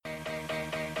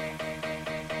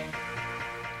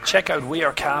Check out We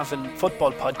Are Cavan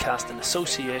football podcast in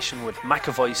association with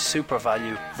McAvoy's Super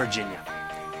Value, Virginia.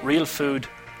 Real food,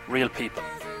 real people.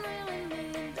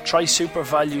 Try Super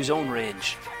Value's own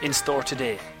range, in store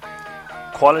today.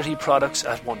 Quality products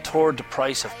at 1/3 the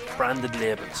price of branded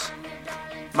labels.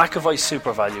 McAvoy's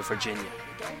Super Value, Virginia.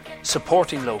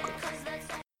 Supporting local.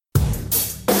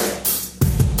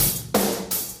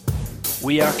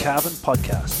 We Are Cavan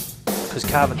podcast, because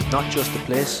Cavan's not just a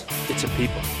place, it's a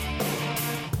people.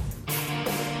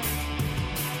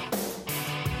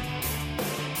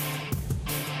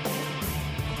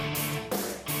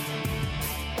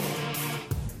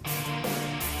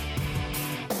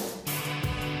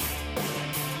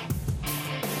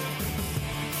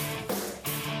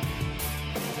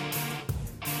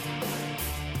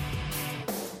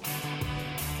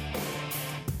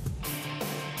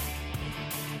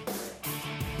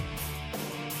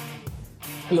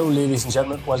 Hello ladies and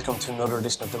gentlemen, welcome to another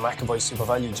edition of the McAvoy Super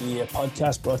Value GAA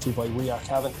podcast brought to you by We Are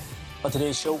Cavan. On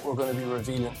today's show we're going to be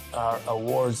revealing our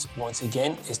awards once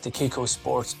again. It's the Kiko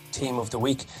Sports Team of the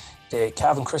Week, the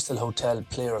Cavan Crystal Hotel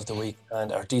Player of the Week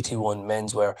and our DT1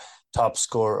 Menswear Top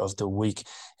Scorer of the Week.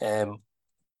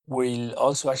 We'll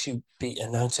also actually be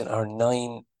announcing our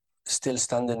 9 still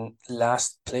standing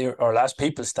last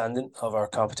people standing of our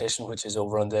competition, which is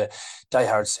over on the Die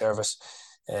Hard service.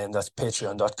 And that's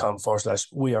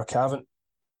patreon.com/We Are Cavan.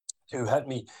 To help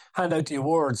me hand out the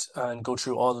awards and go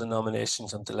through all the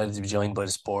nominations, I'm delighted to be joined by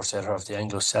the sports editor of the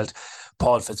Anglo-Celt,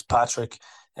 Paul Fitzpatrick.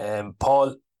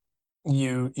 Paul,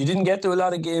 you didn't get to a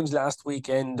lot of games last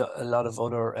weekend, a lot of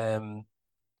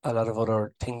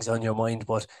other things on your mind,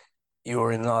 but you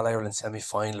were in an All-Ireland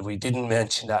semi-final. We didn't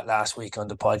mention that last week on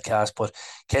the podcast, but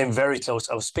came very close.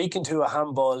 I was speaking to a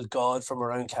handball god from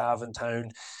around Cavan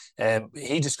town.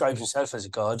 He describes himself as a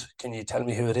god. Can you tell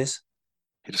me who it is?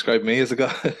 He described me as a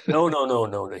god? No.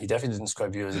 He definitely didn't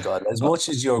describe you as a god. As much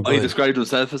as you're good. He described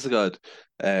himself as a god.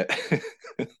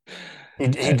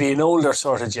 He'd be an older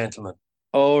sort of gentleman.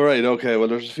 Oh, right. Okay. Well,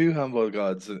 there's a few handball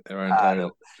gods around town.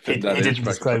 No. He didn't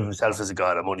describe himself as a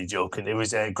god. I'm only joking. It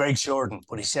was Greg Shorten,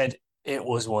 but he said it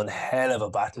was one hell of a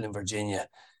battle in Virginia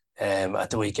at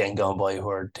the weekend gone by,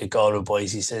 where the Galway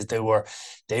boys, he says they were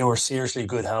seriously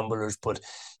good handballers, but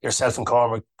yourself and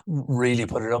Cormac really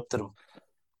put it up to them.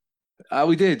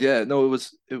 We did, yeah. No,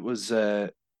 it was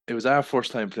our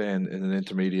first time playing in an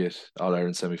intermediate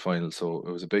All-Ireland semi-final, so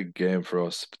it was a big game for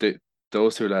us. But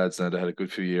those two lads now, they had a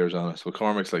good few years on us. Well,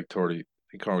 Cormac's like 30, I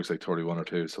think Cormac's like 31 or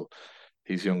 2, so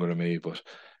he's younger than me. But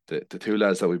the two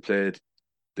lads that we played,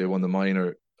 they won the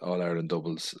minor All-Ireland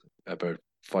doubles about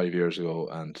 5 years ago,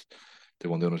 and they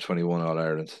won the under-21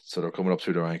 All-Ireland. So they're coming up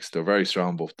through the ranks. They're very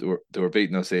strong, but they were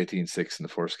beating us 18-6 in the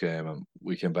first game, and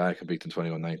we came back and beat them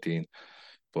 21-19.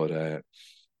 But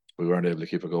we weren't able to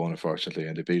keep it going, unfortunately,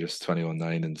 and they beat us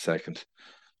 21-9 in the second.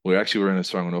 We actually were in a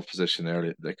strong enough position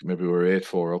early, like maybe we were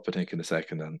 8-4 up, I think, in the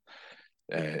second, and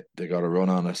they got a run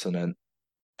on us. And then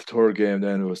the third game,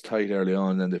 then it was tight early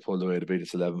on, and then they pulled away to beat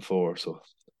us 11-4. So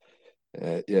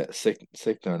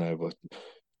sick there now. But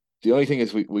the only thing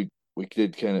is, we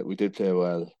did play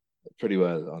pretty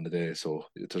well on the day. So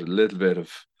there's a little bit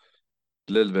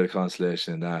of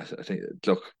consolation in that. I think,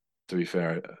 look, to be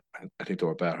fair, I think they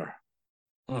were better.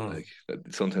 Like,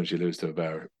 sometimes you lose to a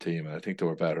better team, and I think they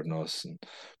were better than us, and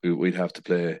we'd have to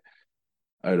play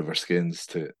out of our skins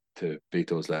to beat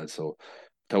those lads. So I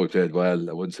thought we played well.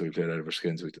 I wouldn't say we played out of our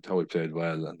skins. We thought we played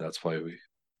well, and that's why we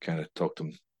kind of took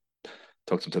them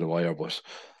to the wire. But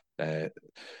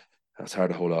it's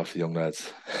hard to hold off the young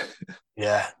lads.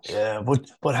 Yeah.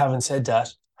 But having said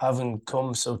that, having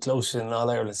come so close in an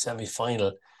All-Ireland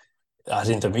semi-final at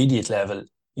intermediate level,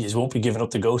 you won't be giving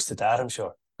up the ghost at that, I'm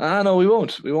sure. No, we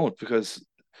won't, because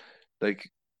like,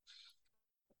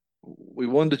 we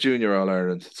won the junior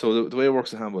All-Ireland. So the way it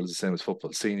works in handball is the same as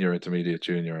football: senior, intermediate,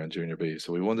 junior, and junior B.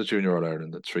 So we won the junior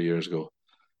All-Ireland 3 years ago,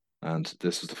 and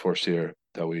this was the first year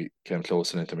that we came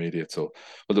close in intermediate. So,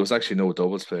 well, there was actually no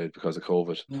doubles played because of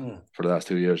COVID for the last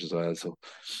 2 years as well. So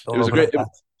it was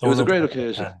a great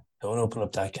occasion. Don't open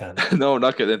up that can. No,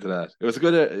 not get into that. It was a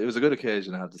good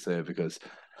occasion, I have to say, because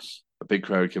a big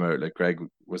crowd came out. Like, Greg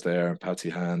was there, and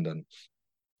Patsy Hand, and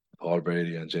Paul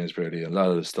Brady, and James Brady, and a lot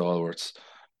of the stalwarts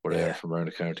were there from around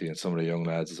the county, and some of the young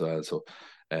lads as well. So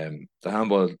the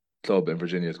handball club in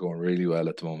Virginia is going really well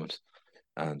at the moment,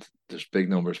 and there's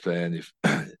big numbers playing.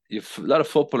 You've a lot of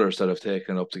footballers that have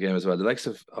taken up the game as well. The likes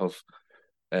of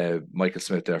Michael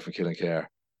Smith there from Killincare.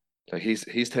 Like,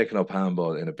 he's taken up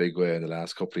handball in a big way in the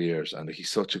last couple of years, and he's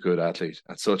such a good athlete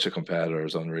and such a competitor.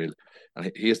 Is unreal,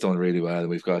 and he has done really well. And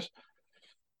we've got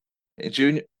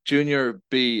in junior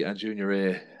B and junior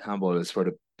A handball is where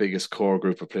the biggest core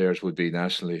group of players would be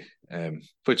nationally,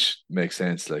 which makes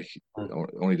sense. Like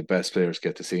only the best players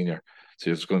get to senior, so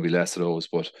there's going to be less of those.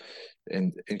 But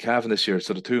in Cavan this year,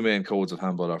 so the two main codes of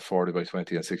handball are 40 by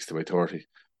 20 and 60 by 30.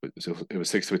 So it was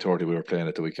 60 by 30 we were playing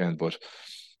at the weekend, but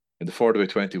in the 40 by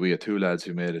 20 we had two lads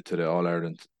who made it to the All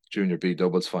Ireland Junior B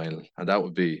doubles final, and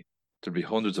there'd be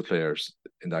hundreds of players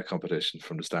in that competition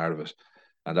from the start of it,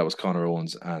 and that was Conor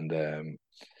Owens and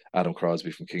Adam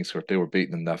Crosby from Kingskirk. They were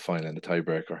beaten in that final in the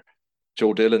tiebreaker.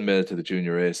 Joe Dillon made it to the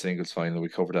Junior A singles final. We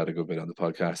covered that a good bit on the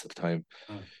podcast at the time.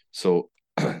 So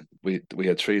we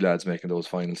had three lads making those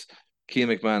finals. Keane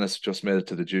McManus just made it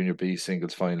to the Junior B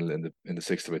singles final in the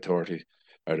 60 by 30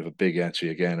 out of a big entry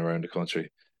again around the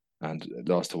country, and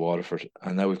lost to Waterford.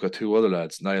 And now we've got two other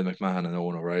lads, Niall McMahon and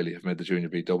Owen O'Reilly, have made the Junior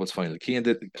B doubles final. Keane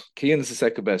is the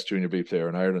second best Junior B player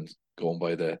in Ireland, going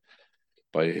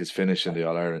by his finish in the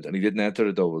All Ireland, and he didn't enter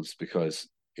the doubles because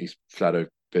he's flat out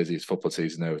busy. His football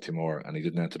season now with Timor, and he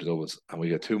didn't enter the doubles. And we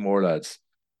got two more lads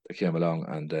that came along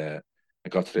and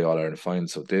got to the All Ireland final.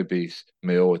 So they beat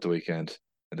Mayo at the weekend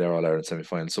in their All Ireland semi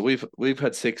final. So we've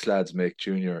had six lads make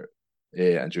Junior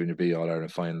A and Junior B All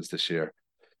Ireland finals this year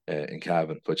in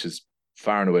Cavan, which is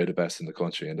far and away the best in the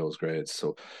country in those grades.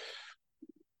 So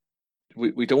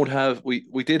we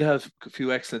did have a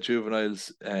few excellent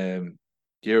juveniles.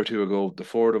 Year or two ago, the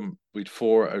four of them, we'd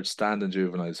four outstanding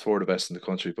juveniles, four of the best in the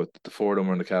country, but the four of them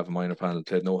were in the Cavan minor panel,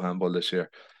 played no handball this year.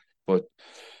 But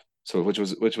so which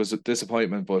was a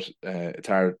disappointment, but it's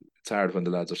hard when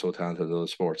the lads are so talented in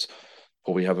those sports.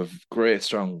 But we have a great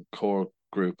strong core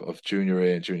group of Junior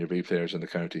A and Junior B players in the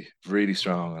county, really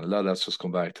strong, and a lot of that's just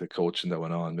come back to the coaching that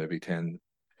went on maybe 8 to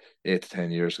 10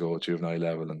 years ago at juvenile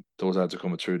level, and those lads are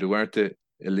coming through. They weren't the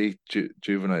elite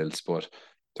juveniles, but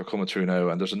they're coming through now.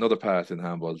 And there's another path in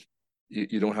handball.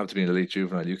 You don't have to be an elite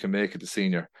juvenile. You can make it to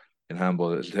senior in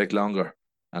handball. It'll take longer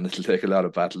and it'll take a lot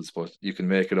of battles, but you can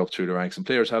make it up through the ranks. And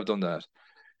players have done that.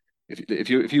 If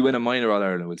you win a minor All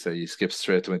Ireland, we'll say you skip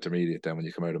straight to intermediate then when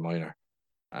you come out of minor.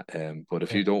 But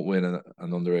if you don't win an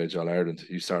underage All Ireland,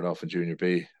 you start off in Junior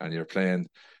B and you're playing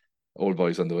old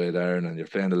boys on the way down, and you're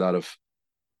playing a lot of,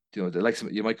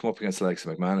 you might come up against the likes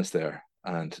of McManus there,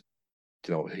 and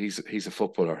he's a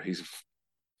footballer. He's a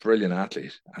brilliant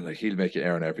athlete, and like he'll make you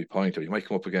earn every point. Or you might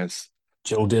come up against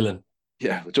Joe Dillon.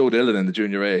 Yeah, Joe Dillon in the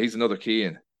Junior A. He's another key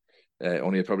in,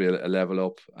 only probably a level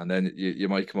up. And then you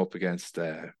might come up against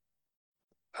a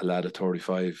lad at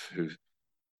 35 who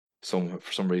for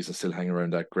some reason still hanging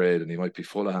around that grade, and he might be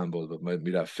full of handball, but might be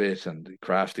that fit and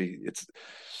crafty. It's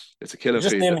a killing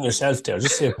Just feat. naming yourself there.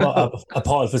 Just say a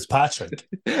Paul Fitzpatrick.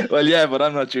 Well, yeah, but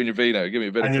I'm not Junior B now. Give me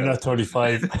a bit. And you're not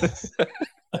 35.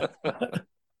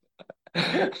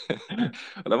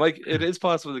 Well, it is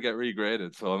possible to get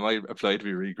regraded, so I might apply to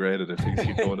be regraded if things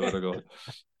keep going the way they're going.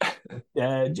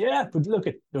 Yeah, but look,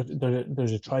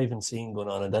 there's a thriving scene going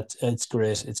on, and it's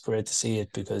great. It's great to see it,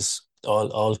 because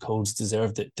all codes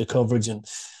deserve the coverage. And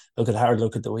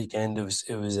look at the weekend. It was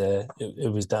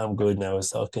damn good. Now I was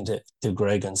talking to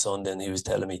Greg on Sunday, and he was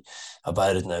telling me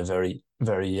about it, and I'm very,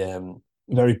 very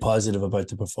very positive about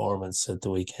the performance at the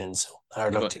weekend. So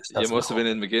hard luck to you. You must have been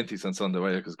in McGinty's on Sunday,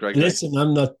 were you? Because Greg. Listen,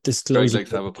 I'm not disclosing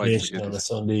information on a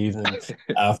Sunday evening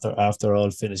after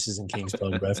all finishes in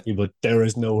Kingston Breffney, but there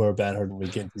is nowhere better than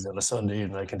McGinty's on a Sunday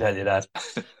evening. I can tell you that.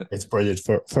 It's brilliant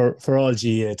for all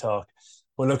GA talk.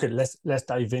 Well, look, let's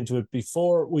dive into it.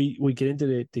 Before we get into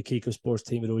the Kiko Sports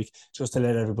Team of the Week, just to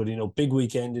let everybody know, big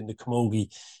weekend in the Camogie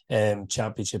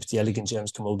Championships, the Elegant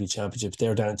Gems Camogie Championships.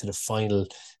 They're down to the final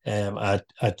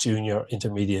at junior,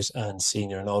 intermediate and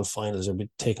senior, and all finals are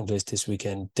taking place this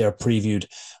weekend. They're previewed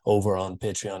over on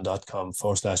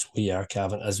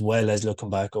patreon.com/wearecavan, as well as looking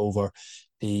back over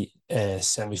the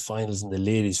semi-finals in the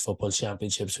Ladies Football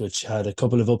Championships, which had a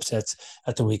couple of upsets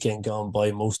at the weekend gone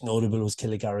by. Most notable was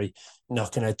Killygarry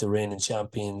knocking out the reigning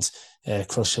champions,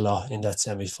 Crushala, in that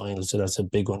semi-final. So that's a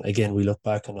big one. Again, we look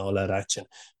back on all that action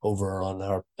over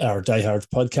on our Die Hard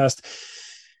podcast.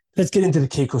 Let's get into the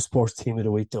Kiko Sports Team of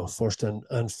the Week, though, first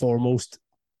and foremost.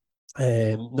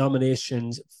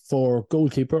 Nominations for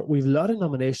goalkeeper. We've a lot of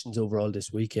nominations overall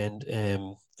this weekend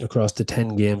across the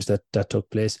 10 games that took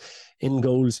place. In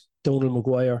goals, Donal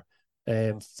Maguire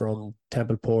from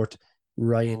Templeport,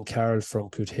 Ryan Carroll from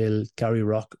Coothill, Gary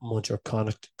Rock, Muncher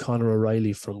Connacht, Conor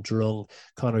O'Reilly from Drung,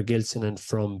 Conor Gilson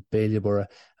from Ballyborough,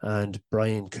 and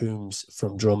Brian Coombs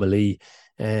from Drumalee.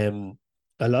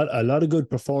 A lot of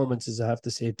good performances, I have to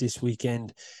say, this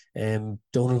weekend.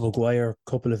 Donal Maguire, a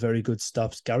couple of very good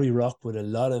stops. Gary Rock with a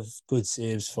lot of good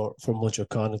saves for Muncher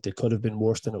Connacht. It could have been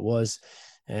worse than it was.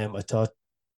 I thought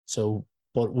so,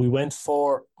 but we went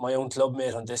for my own club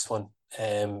mate on this one.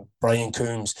 Brian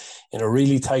Coombs, in a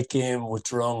really tight game with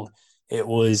Drung. It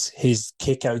was his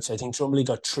kickouts. I think Drumley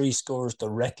got 3 scores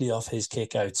directly off his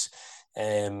kickouts,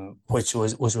 which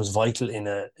was vital in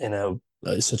a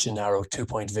such a narrow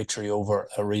 2-point victory over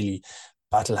a really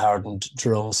battle-hardened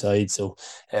Drung side. So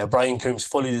Brian Coombs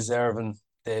fully deserving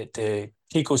the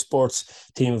Kiko Sports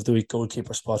Team of the Week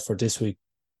goalkeeper spot for this week.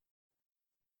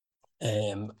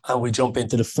 And we jump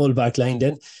into the full back line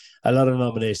then. A lot of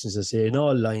nominations, I say. In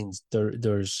all lines,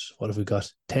 there's, what have we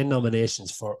got? 10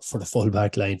 nominations for the full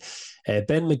back line.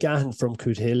 Ben McGahan from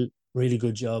Cootehill, really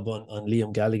good job on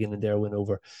Liam Galligan in their win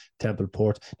over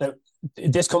Templeport. Now,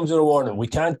 this comes with a warning. We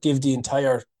can't give the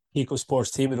entire Kiko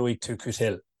Sports Team of the Week to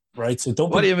Cootehill, right? So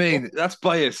don't. What do you mean? That's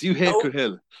bias. You hate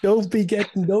Cootehill. Don't be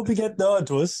getting on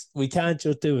to us. We can't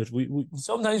just do it. We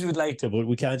sometimes we'd like to, but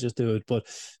we can't just do it. But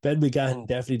Ben McGahan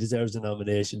definitely deserves a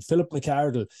nomination. Philip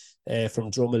McArdle from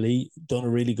Drumalee done a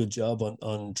really good job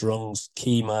on Drum's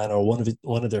key man, or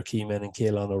one of their key men, in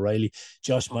Caelan O'Reilly.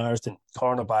 Josh Marsden,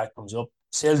 cornerback, comes up,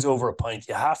 sails over a point.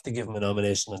 You have to give him a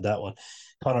nomination on that one.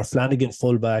 Connor Flanagan,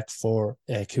 fullback for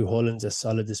Cuchulainn, a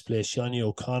solid display. Shawnee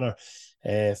O'Connor,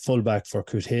 fullback for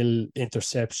Cootehill,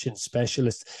 interception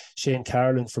specialist. Shane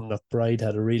Carlin from Knockbride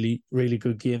had a really, really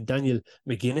good game. Daniel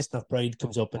McGuinness, Knockbride,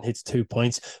 comes up and hits 2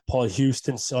 points. Paul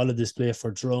Houston, solid display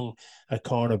for Drung at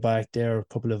cornerback there. A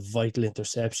couple of vital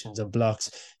interceptions and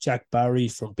blocks. Jack Barry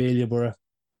from Ballyborough,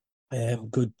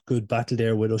 good battle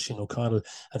there with Oisin O'Connell.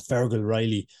 And Fergal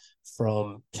Riley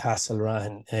from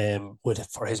Castlerahan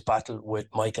for his battle with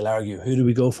Michael Argue. Who do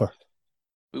we go for?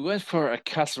 We went for a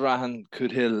Castlerahan,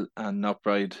 Cootehill and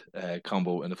Knockbride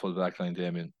combo in the full back line,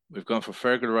 Damien. We've gone for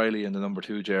Fergal Riley in the number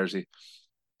 2 jersey.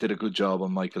 Did a good job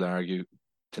on Michael Argue.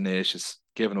 Tenacious,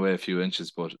 giving away a few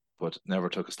inches, but never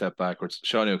took a step backwards.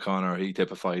 Shawnee O'Connor, he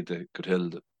typified the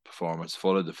Cootehill performance,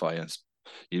 full of defiance.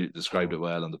 You described it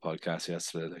well on the podcast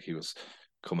yesterday, like he was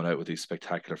coming out with these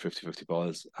spectacular 50-50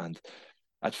 balls. And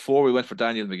at 4, we went for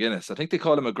Daniel McGuinness. I think they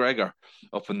call him McGregor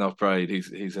up in Knockbride.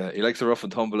 He likes the rough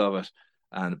and tumble of it.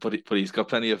 But he's got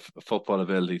plenty of football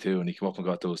ability too, and he came up and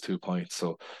got those 2 points.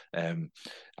 So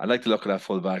I like the look of that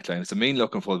full back line. It's a mean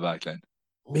looking full back line.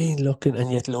 Mean looking,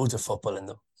 and yet loads of football in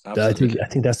them. Absolutely. I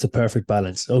think that's the perfect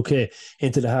balance. Okay,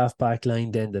 into the half back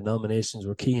line then. The nominations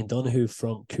were Cian Donoghue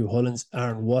from Cuchulainn,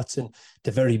 Aaron Watson,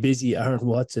 the very busy Aaron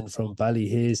Watson from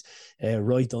Ballyhaise.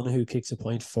 Roy Donoghue kicks a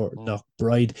point for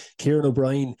Knockbride. Kieran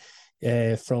O'Brien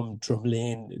from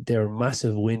Drumlane, their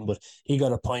massive win, but he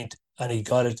got a point. And he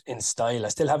got it in style. I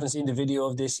still haven't seen the video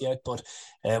of this yet, but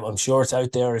I'm sure it's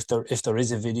out there if there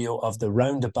is a video of the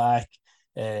round the back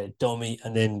dummy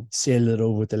and then sailed it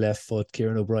over with the left foot.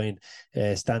 Kieran O'Brien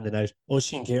standing out.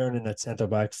 Oisin Kieran at centre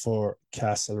back for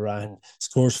Castlerahan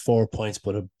scores 4 points,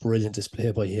 but a brilliant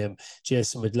display by him.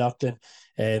 Jason McLaughlin,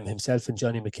 himself and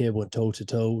Johnny McCabe went toe to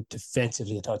toe.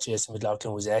 Defensively, I thought Jason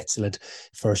McLaughlin was excellent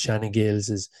for Shannon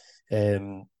Gales's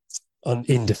in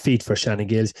defeat for Shannon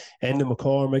Gales. Enda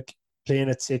McCormick playing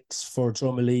at 6 for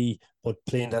Drumalee, but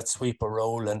playing that sweeper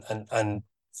role and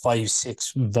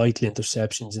 5-6 vital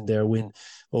interceptions in their win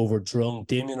over Drung.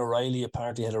 Damien O'Reilly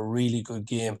apparently had a really good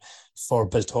game for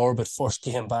Belturbet. First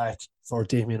game back for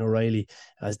Damien O'Reilly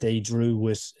as they drew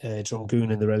with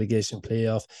Drumgoon in the relegation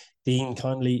playoff. Dean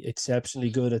Conley exceptionally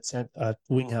good at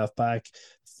wing half back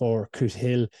for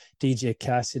Cootehill. DJ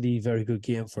Cassidy, very good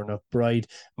game for Knockbride.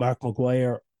 Mark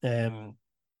Maguire,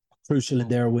 crucial in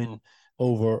their win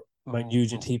over Mount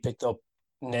Nugent. He picked up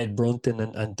Ned Brunton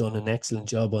and done an excellent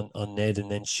job on Ned. And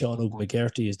then Sean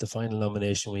McGarty is the final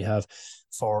nomination we have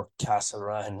for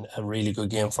Castlerahan. A really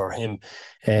good game for him.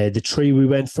 The 3 we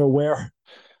went for were?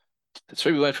 The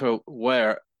 3 we went for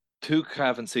were 2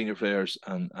 Cavan senior players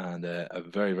and a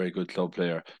very, very good club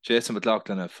player. Jason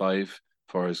McLaughlin at 5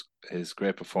 for his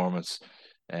great performance.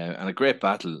 And a great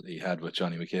battle he had with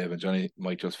Johnny McCabe. And Johnny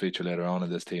might just feature later on in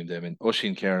this team.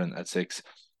 Oisin Kieran at 6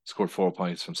 scored 4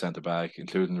 points from centre back,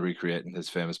 including recreating his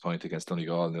famous point against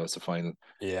Donegal in the Ulster final.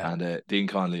 Yeah. And Dean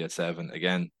Conley at 7.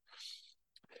 Again,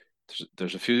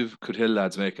 there's a few Cootehill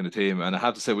lads making the team, and I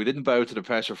have to say we didn't bow to the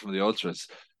pressure from the ultras.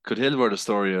 Cootehill were the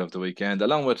story of the weekend,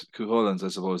 along with Cuchulainn. I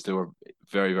suppose they were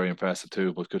very, very impressive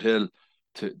too. But Cootehill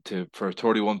for a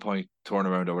 31-point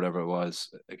turnaround or whatever it was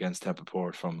against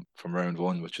Templeport from round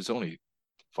 1, which is only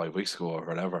 5 weeks ago or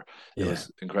whatever. It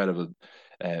was incredible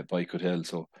by Cootehill.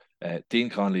 So Dean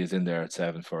Conley is in there at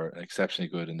 7 for an exceptionally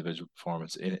good individual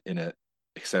performance in an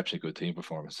exceptionally good team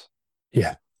performance.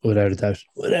 Yeah, without a doubt.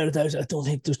 Without a doubt. I don't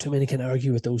think there's too many can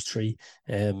argue with those 3.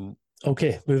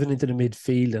 Okay, moving into the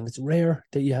midfield, and it's rare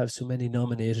that you have so many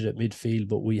nominated at midfield,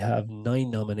 but we have 9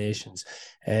 nominations.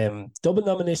 Double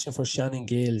nomination for Shannon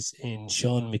Gales in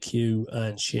Sean McHugh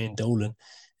and Shane Dolan.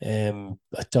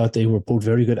 I thought they were both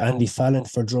very good. Andy Fallon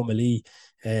for Drumalee.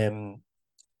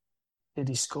 Did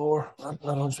he score? Not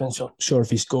 100% sure if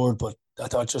he scored, but I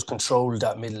thought just controlled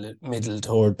that middle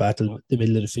toward battle, the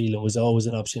middle of the field, and was always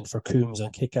an option for Coombs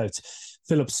on kickouts.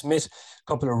 Philip Smith,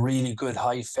 a couple of really good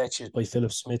high fetches by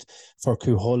Philip Smith for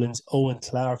Cuchulainn. Owen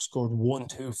Clark scored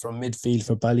 1-2 from midfield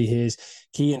for Ballyhaise.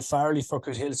 Cian Farley for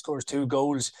Cootehill scores 2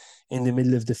 goals in the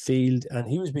middle of the field, and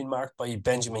he was being marked by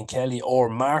Benjamin Kelly, or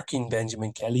marking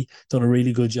Benjamin Kelly. Done a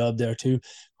really good job there too.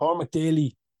 Cormac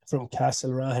Daly from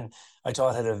Castlerahan, I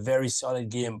thought had a very solid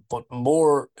game, but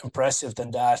more impressive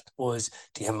than that was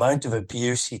the amount of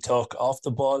abuse he took, off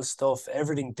the ball stuff,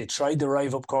 everything. They tried to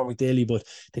rive up Cormac Daly, but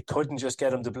they couldn't just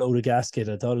get him to blow the gasket.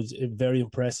 I thought it was a very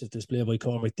impressive display by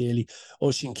Cormac Daly.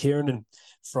 Oisin Kiernan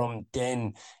from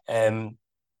Den, a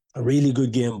really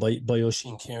good game by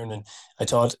Oisin Kiernan. I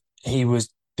thought he was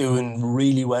doing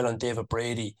really well on David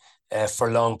Brady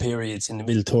for long periods in the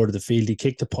middle third of the field. He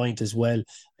kicked a point as well.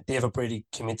 David Brady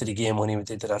came into the game when he went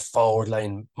into that forward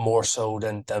line more so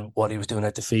than what he was doing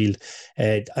at the field.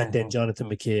 And then Jonathan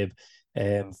McCabe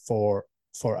for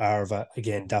Arva.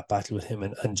 Again, that battle with him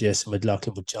and Jason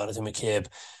McLaughlin, but Jonathan McCabe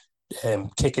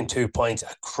kicking 2 points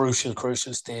at crucial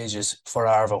stages for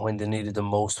Arva when they needed the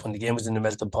most. When the game was in the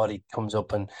melting pot, he comes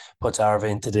up and puts Arva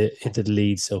into the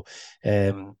lead. So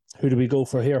who do we go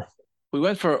for here? We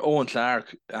went for Owen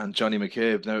Clark and Johnny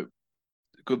McCabe. Now,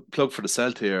 good plug for the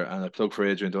Celt here, and a plug for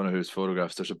Adrian Donoghue's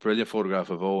photographs. There's a brilliant photograph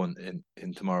of Owen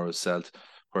in tomorrow's Celt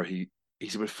where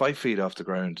he's about 5 feet off the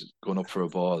ground going up for a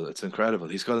ball. It's incredible.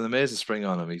 He's got an amazing spring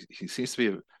on him. He seems to be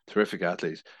a terrific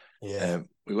athlete. Yeah.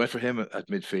 We went for him at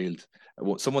midfield.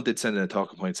 Someone did send in a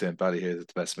talking point saying Ballyhaise is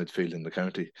the best midfield in the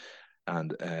county,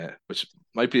 and which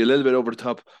might be a little bit over the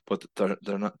top, but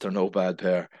they're no bad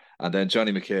pair. And then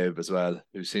Johnny McCabe as well,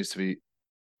 who seems to be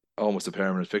almost a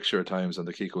permanent fixture at times on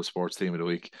the Kiko Sports Team of the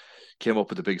Week, came up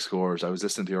with the big scores. I was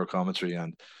listening to your commentary,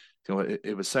 and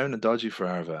it was sounding dodgy for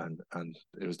Arva, and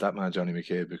it was that man Johnny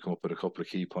McCabe who came up with a couple of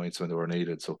key points when they were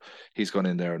needed. So he's gone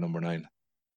in there at number 9.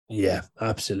 Yeah,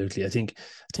 absolutely. I think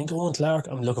Owen Clark,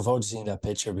 I'm looking forward to seeing that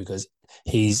picture because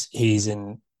he's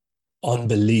in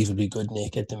unbelievably good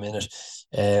nick at the minute.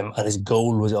 And his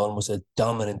goal was almost a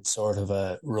dominant sort of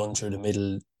a run through the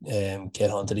middle, get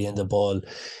onto the end of the ball,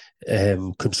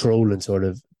 controlling sort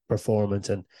of performance.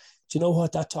 And do you know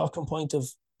what, that talking point of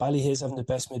Ballyhaise having the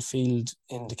best midfield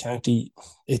in the county,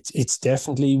 it's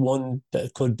definitely one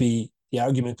that could be, the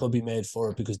argument could be made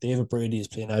for it, because David Brady is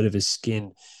playing out of his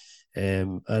skin.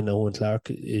 And Owen Clark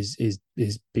is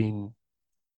being,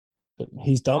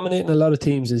 he's dominating a lot of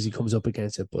teams as he comes up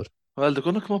against it. But well, they're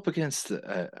going to come up against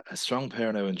a strong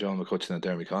pair now in John McCutcheon and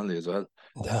Dermy Conley as well.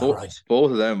 Right.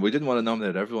 Both of them. We didn't want to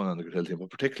nominate everyone on the Cootehill team, but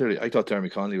particularly I thought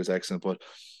Dermy Conley was excellent. But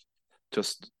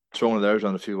just throwing it out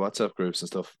on a few WhatsApp groups and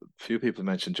stuff, a few people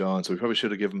mentioned John, so we probably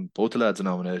should have given both the lads a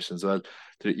nomination as well.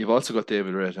 You've also got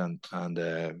David Ritt and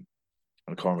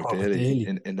Cormac Daly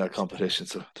in that competition.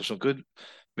 So there's some good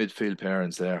midfield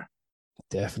pairings there.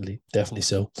 Definitely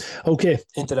so. Okay,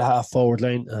 into the half forward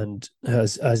line, and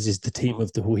as is the team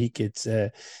of the week, it's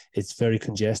very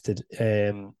congested.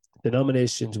 The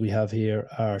nominations we have here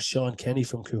are Sean Kenny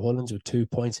from Cuchulainn with 2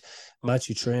 points,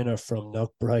 Matthew Trainer from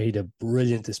Knockbride, a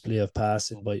brilliant display of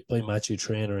passing by Matthew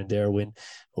Trainer in their win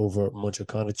over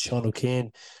Muncher. Sean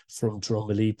O'Kane from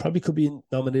Drumalee probably could be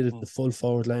nominated in the full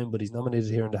forward line, but he's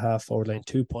nominated here in the half forward line.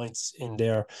 2 points in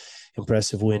their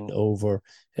impressive win over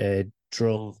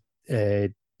Drung.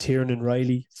 Tiernan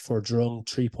Riley for Drung,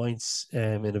 3 points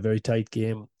in a very tight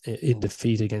game in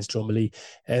defeat against Drumalee.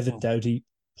 Evan Doughty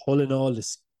pulling all the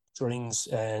strings,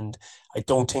 and I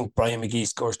don't think Brian McGee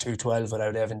scores 212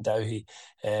 without Evan Doughty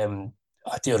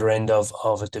at the other end of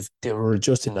it. They were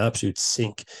just in absolute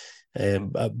sync.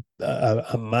 A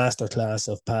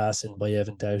masterclass of passing by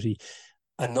Evan Doughty.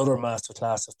 Another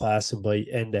masterclass of passing by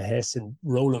Enda Hessen,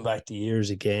 rolling back the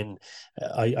years again.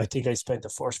 I think I spent the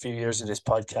first few years of this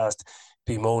podcast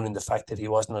bemoaning the fact that he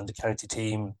wasn't on the county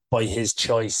team by his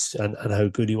choice and how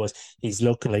good he was. He's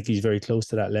looking like he's very close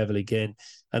to that level again.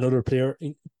 Another player,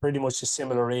 pretty much a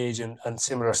similar age and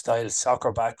similar style,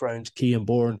 soccer background, Cian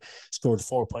Bourne, scored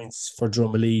 4 points for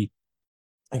Drumalee.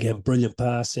 Again, brilliant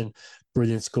passing,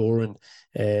 brilliant scoring.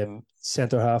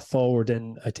 Centre half forward,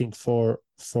 then I think for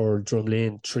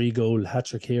Drumlane, 3-goal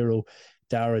hat-trick hero,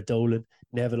 Dara Dolan.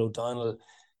 Neville O'Donnell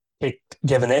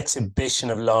gave an exhibition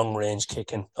of long-range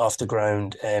kicking off the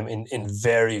ground in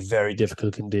very, very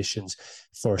difficult conditions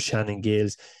for Shannon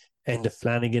Gales. Enda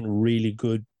Flanagan, really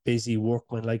good, busy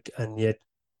workman-like, and yet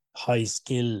high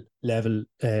skill level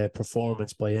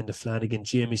performance by Enda Flanagan.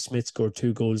 Jamie Smith scored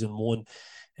 2 goals and 1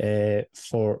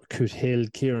 for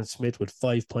Cootehill. Kieran Smith with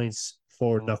 5 points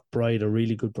for Knockbride, a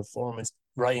really good performance.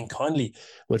 Ryan Conley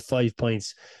with 5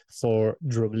 points for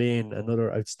Drumlane,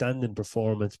 another outstanding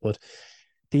performance. But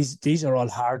these are all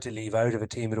hard to leave out of a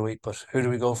team of the week. But who do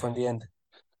we go for in the end?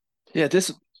 Yeah,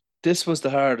 this was the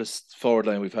hardest forward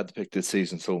line we've had to pick this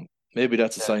season. So maybe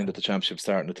that's a sign that the championship's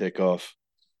starting to take off.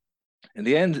 In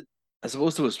the end, I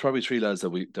suppose there was probably three lads that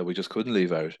we just couldn't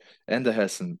leave out. Enda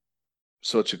Hessen,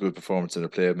 such a good performance in a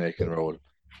playmaking role.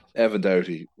 Evan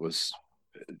Doughty was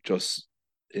just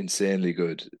insanely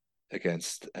good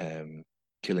against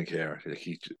Killincare. Like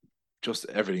he just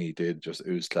everything he did just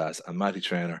oozed class. And Matty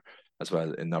Trainer as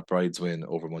well in that Bride's win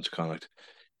over Munchconnect.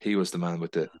 He was the man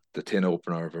with the tin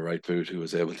opener of a right boot who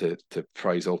was able to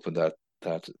prise open that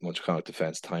Munchconnect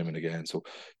defence time and again. So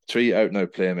three out and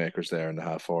out playmakers there in the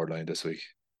half forward line this week.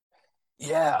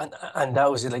 Yeah, and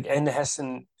that was it. Like Enda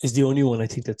Hessen is the only one I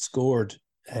think that scored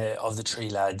of the three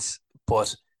lads,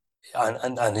 but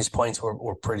and his points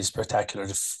were pretty spectacular.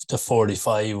 The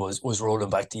 45 was rolling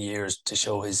back the years to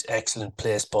show his excellent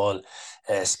place ball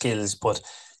skills. But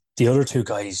the other two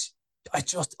guys,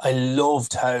 I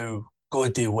loved how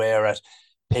good they were at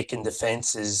picking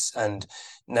defenses. And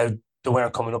now they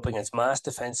weren't coming up against mass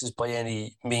defenses by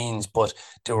any means, but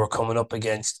they were coming up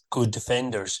against good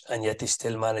defenders, and yet they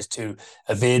still managed to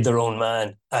evade their own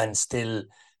man and still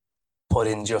put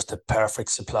in just a perfect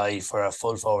supply for a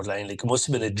full forward line. Like, it must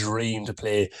have been a dream to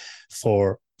play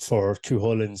for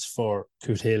Cuchulains, for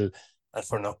Cootehill, and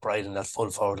for Knockbride in that full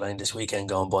forward line this weekend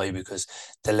gone by, because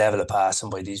the level of passing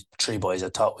by these three boys I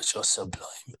thought was just sublime.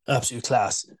 Absolute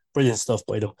class. Brilliant stuff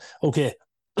by them. Okay.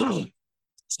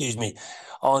 Excuse me.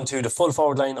 On to the full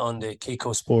forward line on the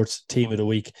Kiko Sports Team of the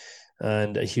Week,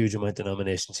 and a huge amount of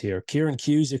nominations here. Kieran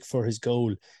Cusick for his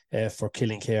goal for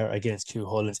Killincare against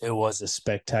Cuchulains. It was a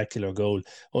spectacular goal.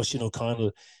 Oisin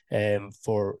O'Connell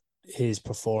for his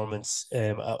performance.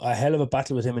 A hell of a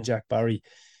battle with him and Jack Barry.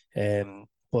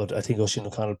 But I think Oisin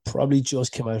O'Connell probably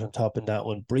just came out on top in that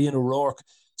one. Brian O'Rourke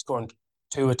scoring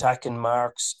 2 attacking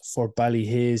marks for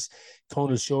Ballyhaise.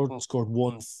 Conal Shorten scored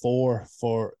 1-4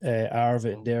 for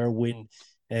Arva in their win.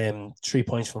 3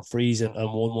 points from frees and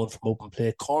 1-1 from open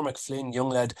play. Cormac Flynn,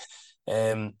 young lad.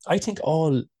 I think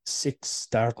all 6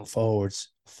 starting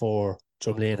forwards for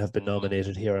Drumlane have been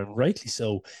nominated here, and rightly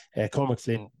so. Cormac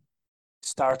Flynn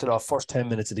started off first 10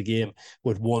 minutes of the game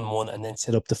with 1-1 and then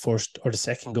set up the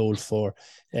second goal for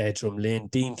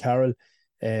Drumlane. Dean Carroll,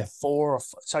 5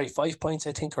 points,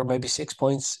 I think, or maybe 6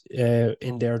 points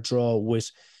in their draw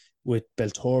with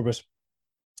Belturbet.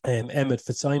 Emmett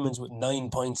Fitzsimons with 9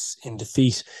 points in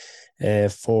defeat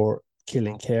for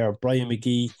Killincare. Brian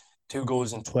McGee, 2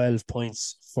 goals and 12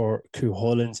 points for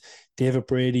Cuchulains. David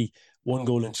Brady, 1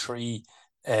 goal and 3.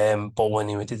 But when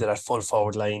he went into that full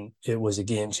forward line, it was a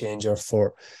game changer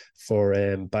for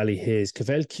Ballyhaise.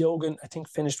 Cavell Kyogan, I think,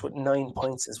 finished with 9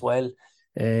 points as well.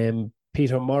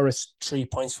 Peter Morris, 3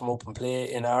 points from open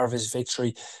play in Arva's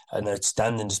victory. An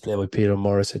outstanding display by Peter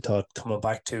Morris, I thought, coming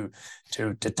back to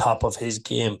the top of his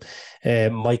game.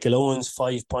 Michael Owens,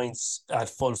 5 points at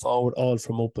full forward, all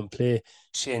from open play.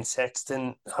 Shane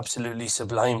Sexton, absolutely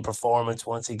sublime performance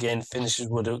once again, finishes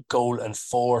with a goal and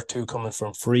 4, 2 coming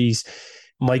from frees.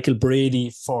 Michael Brady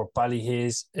for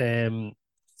Ballyhaise,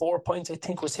 4 points, I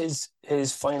think, was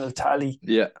his final tally.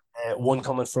 Yeah. 1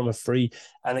 coming from a free.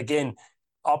 And again,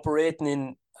 operating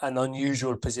in an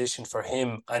unusual position for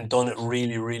him and done it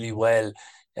really, really well.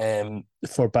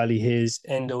 For Ballyhaise,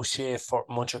 Endo O'Shea for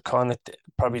Munchconnect,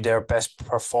 probably their best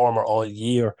performer all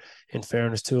year, in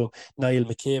fairness to him. Niall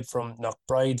McCabe from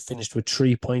Knockbride finished with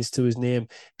 3 points to his name.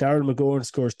 Daryl McGowan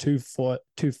scores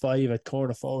 2-5 at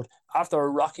corner forward after a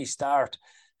rocky start.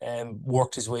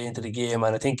 Worked his way into the game,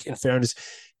 and I think, in fairness,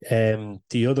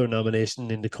 the other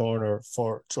nomination in the corner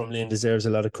for Drumlane deserves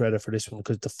a lot of credit for this one,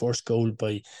 because the first goal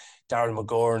by Darryl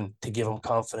McGowan to give him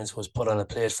confidence was put on a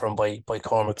plate for him by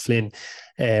Cormac Flynn,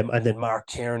 and then Mark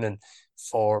Kiernan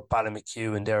for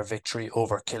Ballymacue in their victory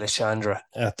over Killashandra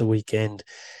at the weekend.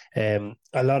 A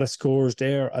lot of scores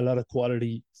there, a lot of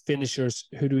quality finishers.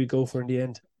 Who do we go for in the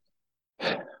end?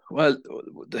 Well,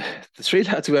 the 3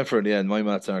 lads who went for in the end, my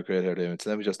maths aren't great here, David, so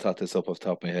let me just tot this up off the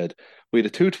top of my head. We had a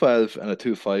 2-12 and a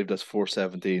 2-5, that's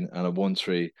 4-17, and a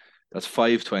 1-3, that's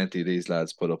 5-20 these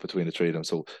lads put up between the 3 of them.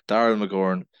 So Darryl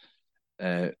McGowan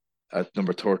at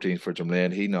number 13 for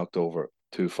Drumlane, he knocked over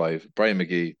 2-5. Brian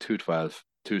McGee, 2-12,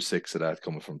 2-6 of that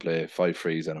coming from play, 5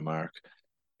 frees and a mark.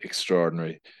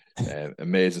 Extraordinary.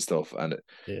 Amazing stuff. And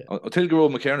until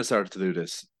Gerald McKernan started to do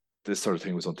this sort of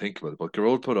thing was unthinkable. But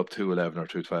Gerald put up 2-11 or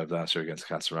 2-12 last year against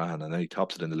Castlerahan, and then he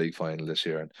tops it in the league final this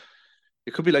year. And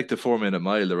it could be like the 4-minute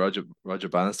mile, the Roger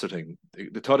Bannister thing.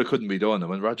 They thought it couldn't be done, and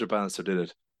when Roger Bannister did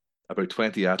it, about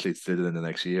 20 athletes did it in the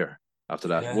next year after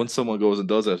that. Yeah. Once someone goes and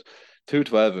does it,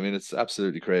 212. I mean, it's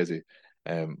absolutely crazy.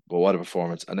 But what a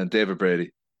performance! And then David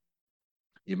Brady,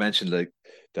 you mentioned like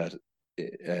that.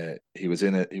 He was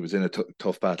in a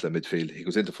tough battle in midfield. He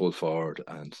goes into full forward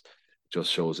and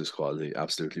just shows his quality.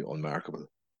 Absolutely unmarkable.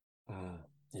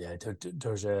 Yeah,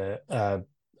 there's a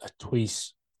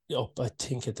tweet up, I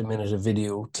think at the minute, a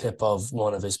video clip of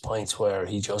one of his points where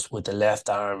he just with the left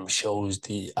arm shows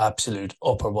the absolute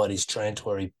upper body strength,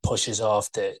 where he pushes off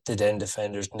the then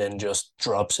defenders and then just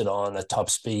drops it on at top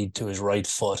speed to his right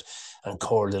foot and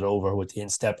curled it over with the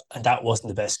instep. And that wasn't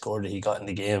the best score that he got in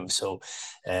the game. So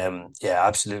yeah,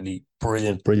 absolutely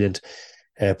brilliant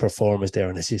performance there.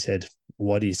 And as you said,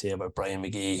 what do you say about Brian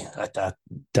McGee at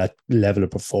that level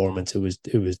of performance?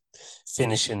 It was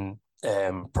finishing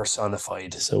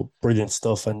personified. So brilliant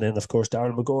stuff. And then of course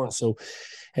Darren McGowan. So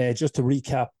just to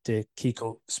recap the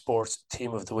Kiko Sports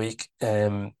Team of the Week,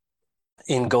 in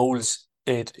goals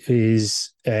it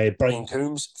is Brian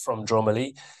Coombs from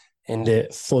Drumalee. In the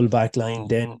full back line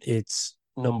then it's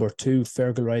number 2,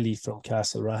 Fergal Riley from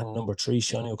Castlerahan. Number 3,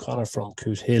 Sean O'Connor from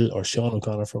Cootehill, or Sean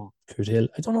O'Connor from Cootehill.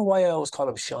 I don't know why I always call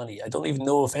him Shawnee. I don't even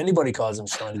know if anybody calls him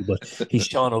Shawnee, but he's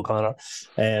Sean O'Connor.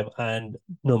 And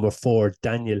number 4,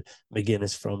 Daniel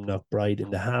McGuinness from Knockbride.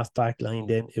 In the half back line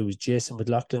then, it was Jason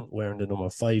McLaughlin wearing the number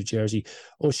 5 jersey.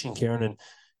 Oisin Kiernan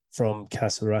from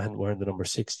Castlerahan wearing the number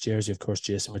 6 jersey, of course,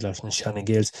 Jason McLaughlin and Shannon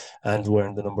Gales, and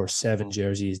wearing the number 7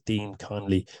 jersey is Dean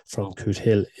Connolly from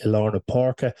Cootehill. Ilorna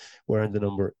Porca wearing the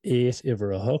number 8,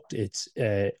 Ivora Hooked, it's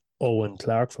Owen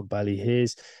Clark from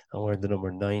Ballyhaise, and wearing the number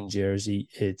 9 jersey,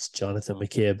 it's Jonathan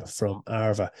McCabe from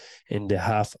Arva. In the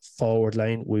half forward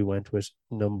line, we went with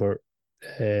number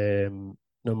 10,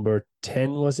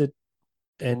 was it?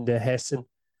 And Hesson,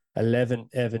 11,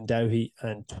 Evan Dowhy,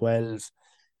 and 12,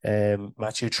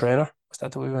 Matthew Trainer. Was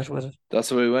that the way we went with it? That's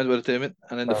the way we went with it, Damien.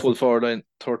 And in the full forward line,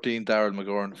 13 Darrell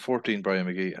McGowan, 14 Brian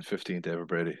McGee, and 15 David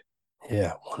Brady.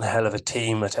 Yeah, one hell of a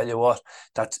team. I tell you what,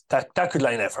 that could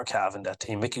line out for Cavan, that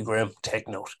team. Mickey Graham, take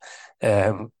note.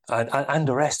 And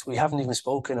the rest, we haven't even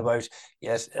spoken about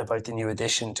yet about the new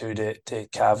addition to the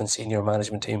Cavan senior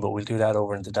management team, but we'll do that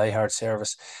over in the Die Hard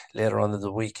service later on in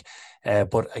the week.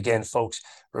 But again, folks,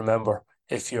 remember,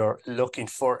 if you're looking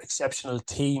for exceptional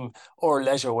team or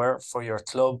leisure wear for your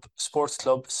club, sports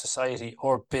club, society,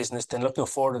 or business, then look no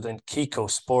further than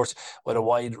Kiko Sports, with a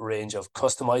wide range of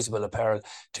customizable apparel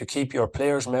to keep your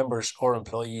players, members, or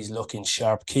employees looking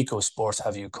sharp. Kiko Sports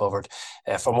have you covered.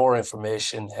 For more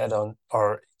information,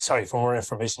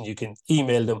 you can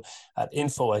email them at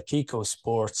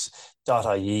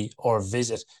info@kikosports.ie or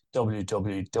visit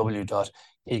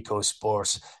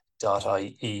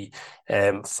www.kikosports.ie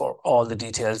for all the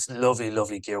details.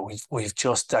 Lovely gear. We've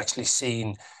just actually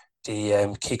seen the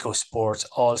Kiko Sports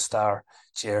All-Star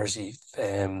jersey,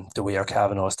 the We Are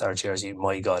Cavan All-Star jersey.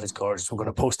 My God, it's gorgeous. We're going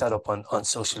to post that up on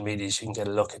social media so you can get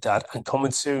a look at that. And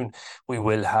coming soon, we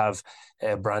will have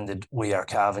branded We Are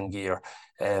Cavan gear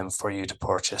for you to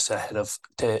purchase ahead of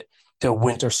the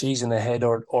winter season ahead,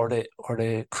 or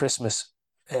the Christmas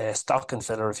stocking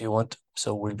filler if you want.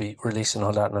 So we'll be releasing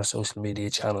all that on our social media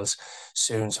channels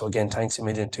soon. So again, thanks a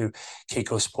million to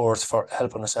Kiko Sports for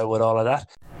helping us out with all of that.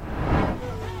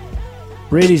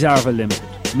 Brady's Arva Limited,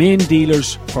 main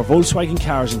dealers for Volkswagen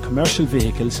cars and commercial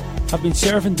vehicles, have been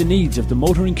serving the needs of the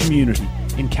motoring community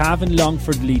in Cavan,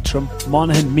 Longford, Leitrim,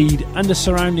 Monaghan, Meath and the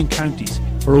surrounding counties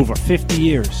for over 50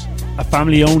 years. A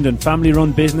family-owned and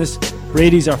family-run business,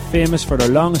 Brady's are famous for their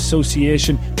long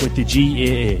association with the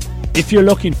GAA. If you're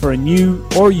looking for a new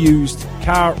or used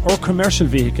car or commercial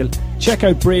vehicle, check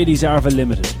out Brady's Arva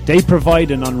Limited. They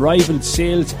provide an unrivaled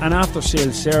sales and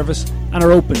after-sales service and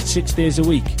are open 6 days a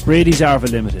week. Brady's Arva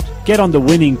Limited. Get on the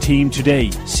winning team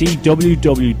today. See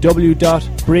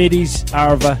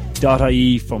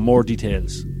www.bradysarva.ie for more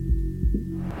details.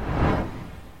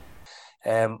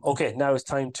 Okay, now it's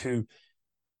time to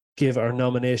give our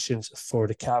nominations for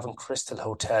the Cavan Crystal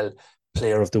Hotel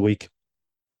Player of the Week.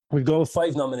 We've got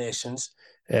 5 nominations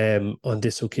on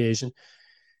this occasion.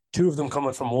 2 of them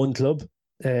coming from one club.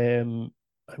 I'm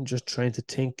just trying to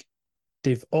think.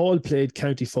 They've all played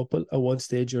county football at one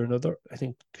stage or another. I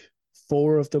think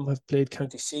 4 of them have played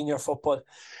county senior football.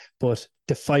 But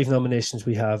the 5 nominations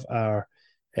we have are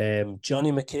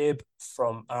Johnny McCabe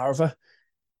from Arva,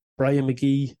 Brian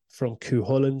McGee from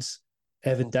Coohullins,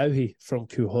 Evan Dowhy from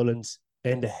Coohullins,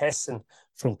 Enda Hesson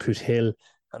from Cootehill,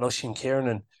 and Oisin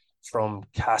Kiernan from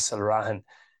Castlerahan.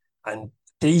 And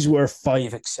these were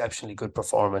 5 exceptionally good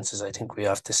performances, I think we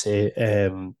have to say.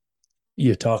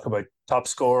 You talk about top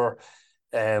scorer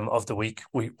of the week.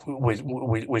 We'll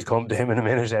come to him in a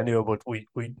minute anyway, but we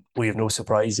have no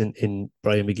surprise in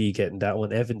Brian McGee getting that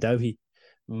one. Evan Dowhy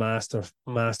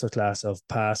masterclass of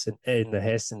passing. Aidan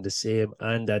Heston the same,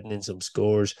 and adding in some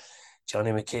scores.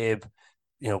 Johnny McCabe,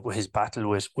 his battle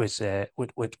with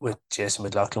Jason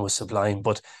McLaughlin was sublime.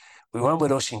 But we went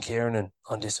with Oisin Kiernan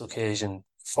on this occasion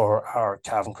for our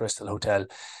Cavan Crystal Hotel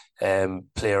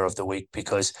player of the week,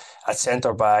 because at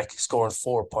centre back, scoring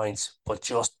 4 points, but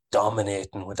just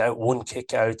dominating without one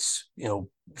kick outs.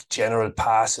 General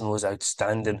passing was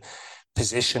outstanding.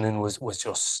 Positioning was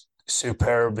just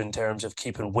superb in terms of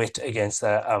keeping wit against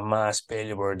a mass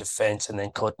Bailieborough defence and then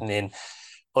cutting in.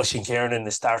 Oisin Kiernan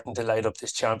is starting to light up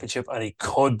this championship, and he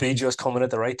could be just coming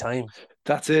at the right time.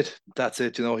 That's it.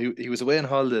 He was away on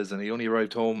holidays and he only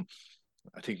arrived home,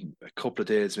 I think, a couple of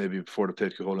days maybe before the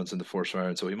played Cuchulains in the first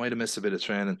round, so he might have missed a bit of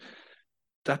training.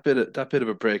 That bit of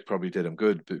a break probably did him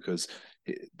good, because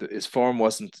his form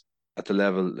wasn't at the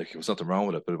level, like, there was nothing wrong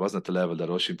with it, but it wasn't at the level that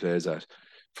Oisin plays at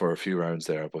for a few rounds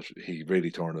there. But he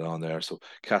really turned it on there. So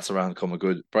Castlerahan coming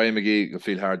good. Brian McGee will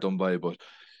feel hard done by, but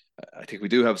I think we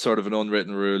do have sort of an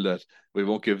unwritten rule that we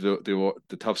won't give the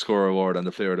top scorer award and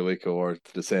the player of the week award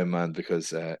to the same man,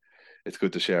 because it's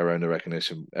good to share around the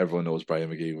recognition. Everyone knows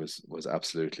Brian McGee was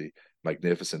absolutely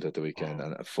magnificent at the weekend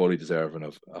and fully deserving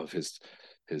of his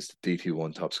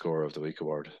DT1 top scorer of the week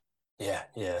award.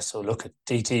 Yeah. So look at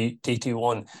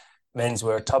DT1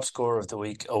 menswear top scorer of the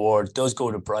week award does go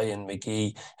to Brian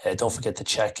McGee. Don't forget to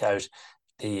check out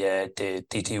the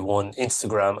DT1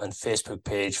 Instagram and Facebook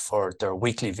page for their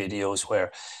weekly videos,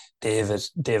 where Dave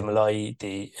Malloy,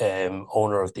 the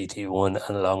owner of DT1,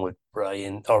 and along with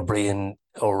Brian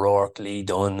O'Rourke, Lee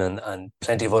Dunn, and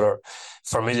plenty of other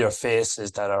familiar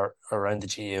faces that are around the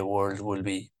GAA world, will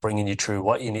be bringing you through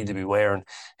what you need to be wearing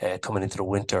coming into the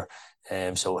winter.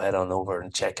 So head on over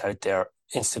and check out their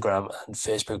Instagram and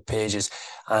Facebook pages.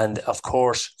 And of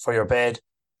course, for your bed,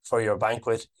 for your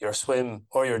banquet, your swim,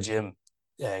 or your gym,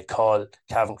 call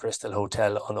Cavan Crystal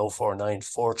Hotel on 049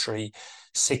 43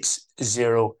 60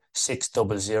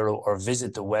 600, or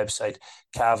visit the website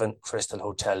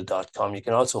cavancrystalhotel.com. You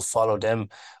can also follow them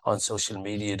on social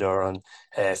media. They're on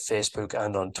Facebook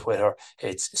and on Twitter.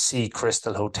 It's C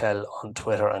Crystal Hotel on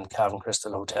Twitter and Cavan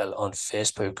Crystal Hotel on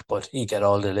Facebook. But you get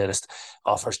all the latest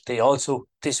offers. They also,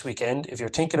 this weekend, if you're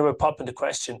thinking about popping the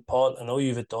question, Paul, I know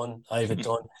you've it done, I've it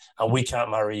done, and we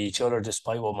can't marry each other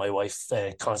despite what my wife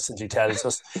constantly tells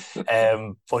us.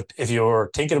 But if you're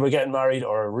thinking about getting married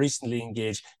or recently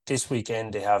engaged, this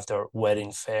weekend they have their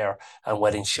wedding fair and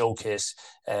wedding showcase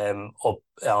up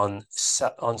on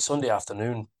Sunday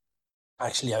afternoon,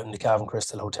 actually out in the Cavan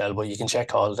Crystal Hotel. But you can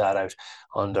check all that out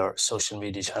on their social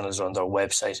media channels or on their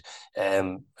website.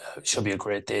 Should be a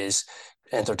great day's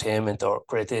entertainment or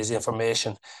great day's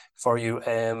information for you.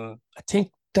 I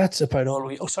think that's about all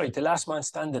the last man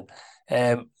standing.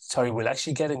 We'll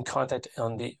actually get in contact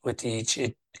with each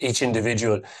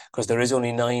individual, because there is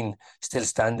only 9 still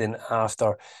standing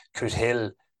after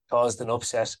Cootehill caused an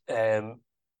upset.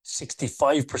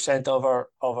 65% of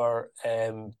our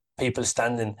people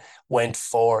standing went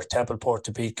for Templeport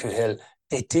to beat Cootehill.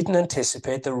 They didn't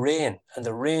anticipate the rain, and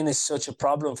the rain is such a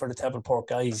problem for the Templeport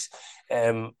guys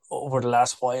over the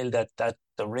last while, that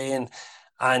the rain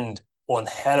and one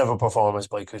hell of a performance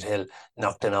by Cootehill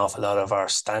knocked an awful lot of our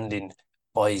standing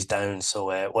boys down.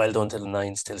 So well done to the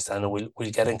 9 still standing.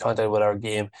 We'll get in contact with our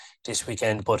game this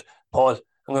weekend. But Paul,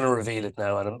 I'm going to reveal it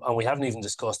now, and we haven't even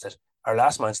discussed it. Our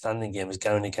last man standing game is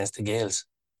Gowan against the Gaels.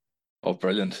 Oh,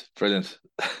 brilliant.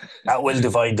 That will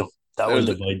divide them.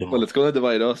 Well, it's going to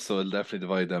divide us, so it'll definitely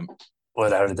divide them.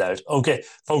 Without a doubt. Okay,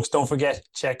 folks, don't forget,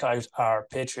 check out our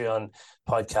Patreon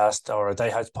podcast, or our Die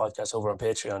House podcast, over on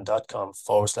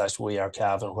patreon.com/We Are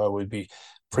Cavan, where we'll be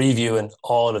previewing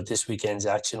all of this weekend's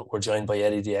action. We're joined by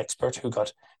Eddie the Expert, who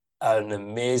got an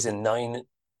amazing 9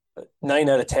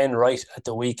 out of 10 right at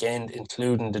the weekend,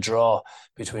 including the draw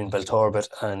between Belturbet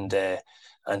and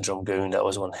Drumgoon. That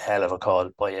was one hell of a call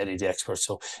by Eddie the Expert.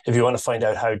 So if you want to find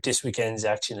out how this weekend's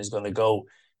action is going to go,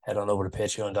 head on over to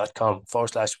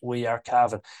patreon.com/We Are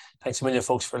Cavan. Thanks a million,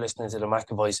 folks, for listening to the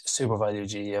McAvoy's Super Value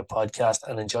GAA podcast,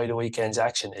 and enjoy the weekend's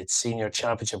action. It's senior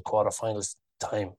championship quarterfinals time.